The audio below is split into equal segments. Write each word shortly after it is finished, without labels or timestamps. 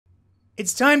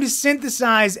It's time to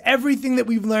synthesize everything that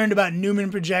we've learned about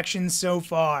Newman projections so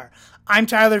far. I'm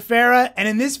Tyler Farah, and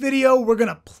in this video, we're going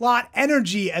to plot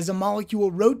energy as a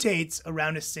molecule rotates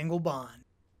around a single bond.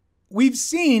 We've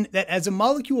seen that as a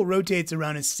molecule rotates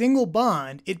around a single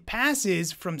bond, it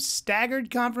passes from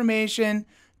staggered conformation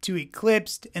to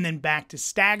eclipsed, and then back to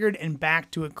staggered and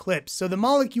back to eclipsed. So the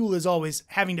molecule is always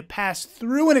having to pass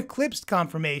through an eclipsed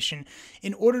conformation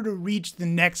in order to reach the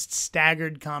next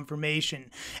staggered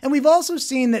conformation. And we've also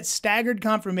seen that staggered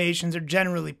conformations are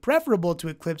generally preferable to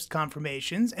eclipsed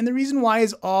conformations, and the reason why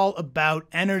is all about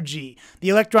energy. The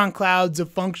electron clouds of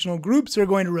functional groups are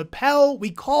going to repel. We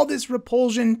call this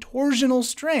repulsion torsional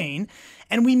strain,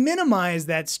 and we minimize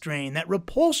that strain, that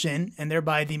repulsion, and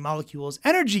thereby the molecule's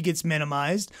energy gets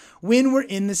minimized when we're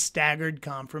in the staggered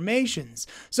conformations.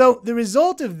 So the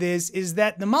result of this is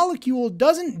that the molecule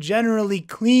doesn't generally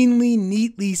cleanly,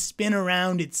 neatly spin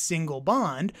around its single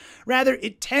bond. Rather,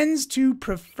 it tends to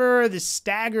prefer the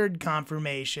staggered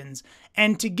conformations.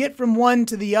 And to get from one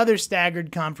to the other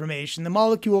staggered conformation, the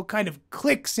molecule kind of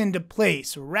clicks into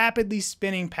place, rapidly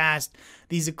spinning past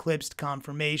these eclipsed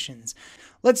conformations.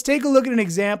 Let's take a look at an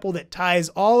example that ties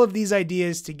all of these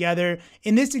ideas together.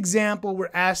 In this example, we're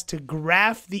asked to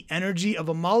graph the energy of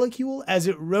a molecule as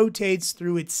it rotates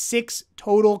through its 6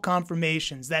 total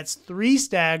conformations. That's 3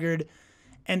 staggered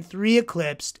and 3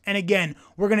 eclipsed. And again,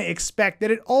 we're going to expect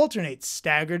that it alternates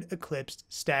staggered, eclipsed,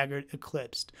 staggered,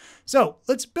 eclipsed. So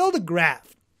let's build a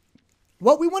graph.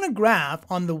 What we want to graph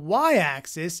on the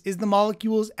y-axis is the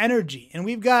molecule's energy. And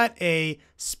we've got a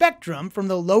spectrum from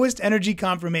the lowest energy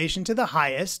conformation to the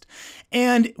highest.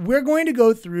 And we're going to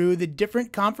go through the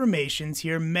different conformations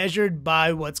here measured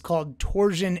by what's called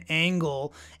torsion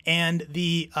angle. And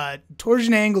the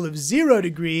torsion angle of 0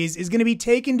 degrees is going to be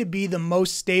taken to be the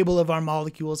most stable of our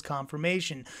molecule's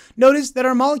conformation. Notice that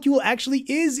our molecule actually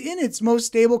is in its most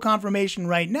stable conformation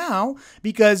right now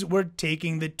because we're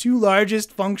taking the 2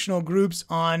 largest functional groups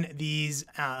on these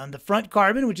on the front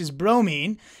carbon, which is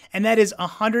bromine, and that is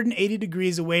 180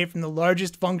 degrees away from the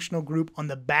largest functional group on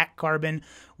the back carbon,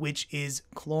 which is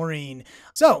chlorine.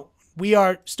 So we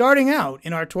are starting out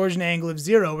in our torsion angle of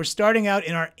 0. We're starting out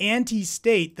in our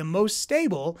anti-state, the most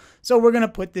stable, so we're going to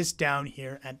put this down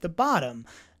here at the bottom.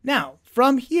 Now,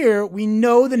 from here, we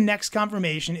know the next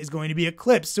conformation is going to be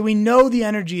eclipsed, so we know the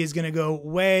energy is going to go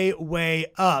way, way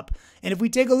up. And if we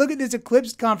take a look at this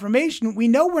eclipsed conformation, we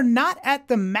know we're not at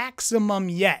the maximum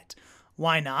yet.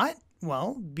 Why not?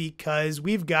 Well, because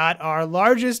we've got our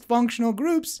largest functional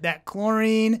groups, that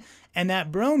chlorine and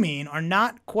that bromine, are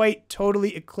not quite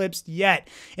totally eclipsed yet.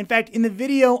 In fact, in the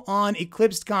video on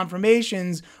eclipsed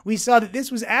conformations, we saw that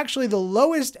this was actually the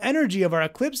lowest energy of our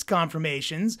eclipsed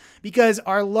conformations because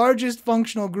our largest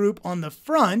functional group on the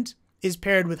front is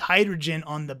paired with hydrogen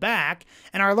on the back,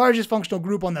 and our largest functional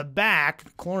group on the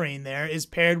back, chlorine there, is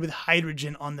paired with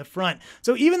hydrogen on the front.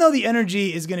 So even though the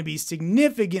energy is going to be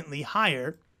significantly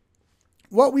higher,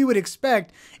 what we would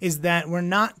expect is that we're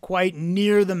not quite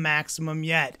near the maximum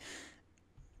yet.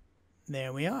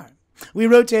 There we are. We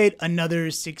rotate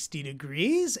another 60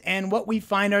 degrees, and what we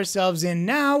find ourselves in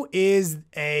now is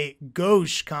a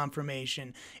gauche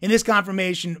conformation. In this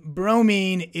conformation,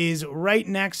 bromine is right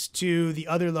next to the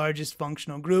other largest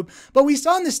functional group, but we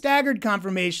saw in the staggered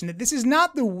conformation that this is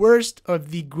not the worst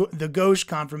of the gauche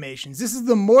conformations. This is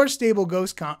the more stable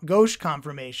gauche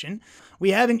conformation. We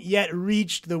haven't yet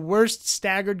reached the worst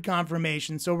staggered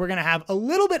conformation, so we're going to have a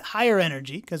little bit higher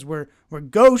energy because we're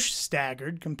gauche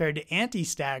staggered compared to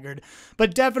anti-staggered,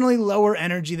 but definitely lower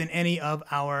energy than any of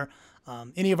our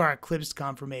eclipsed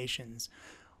conformations.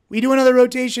 We do another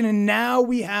rotation, and now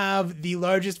we have the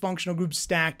largest functional group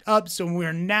stacked up, so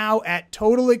we're now at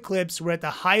total eclipse. We're at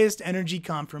the highest energy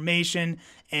conformation,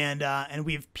 and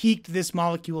we've peaked this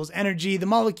molecule's energy. The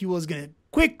molecule is going to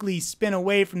quickly spin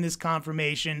away from this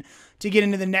conformation to get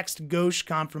into the next gauche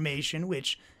conformation,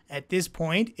 which at this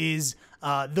point is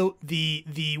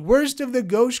the worst of the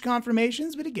gauche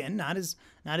conformations, but again, not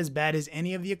as bad as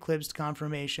any of the eclipsed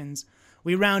conformations.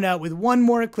 We round out with one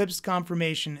more eclipsed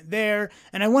conformation there,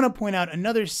 and I want to point out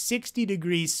another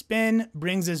 60-degree spin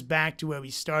brings us back to where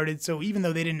we started. So even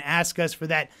though they didn't ask us for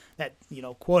that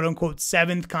quote-unquote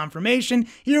 7th conformation,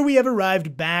 here we have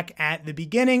arrived back at the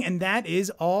beginning, and that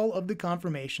is all of the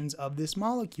conformations of this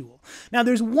molecule. Now,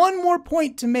 there's one more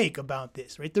point to make about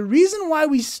this, right? The reason why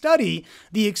we study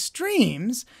the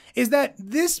extremes is that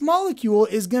this molecule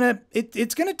is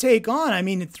it's gonna take on,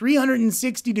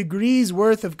 360 degrees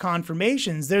worth of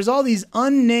conformations. There's all these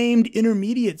unnamed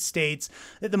intermediate states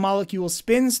that the molecule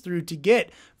spins through to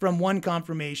get from one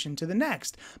conformation to the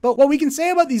next. But what we can say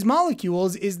about these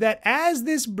molecules is that as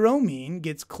this bromine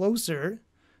gets closer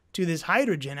to this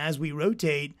hydrogen as we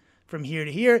rotate from here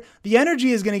to here, the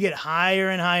energy is going to get higher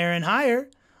and higher and higher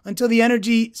until the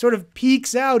energy sort of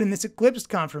peaks out in this eclipsed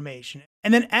conformation.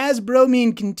 And then as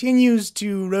bromine continues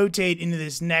to rotate into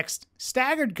this next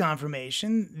staggered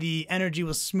conformation, the energy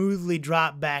will smoothly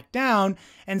drop back down.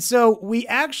 And so we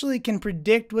actually can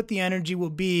predict what the energy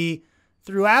will be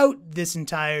throughout this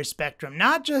entire spectrum,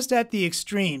 not just at the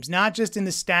extremes, not just in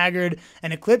the staggered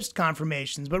and eclipsed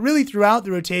conformations, but really throughout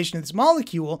the rotation of this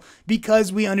molecule,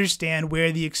 because we understand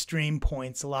where the extreme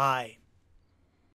points lie.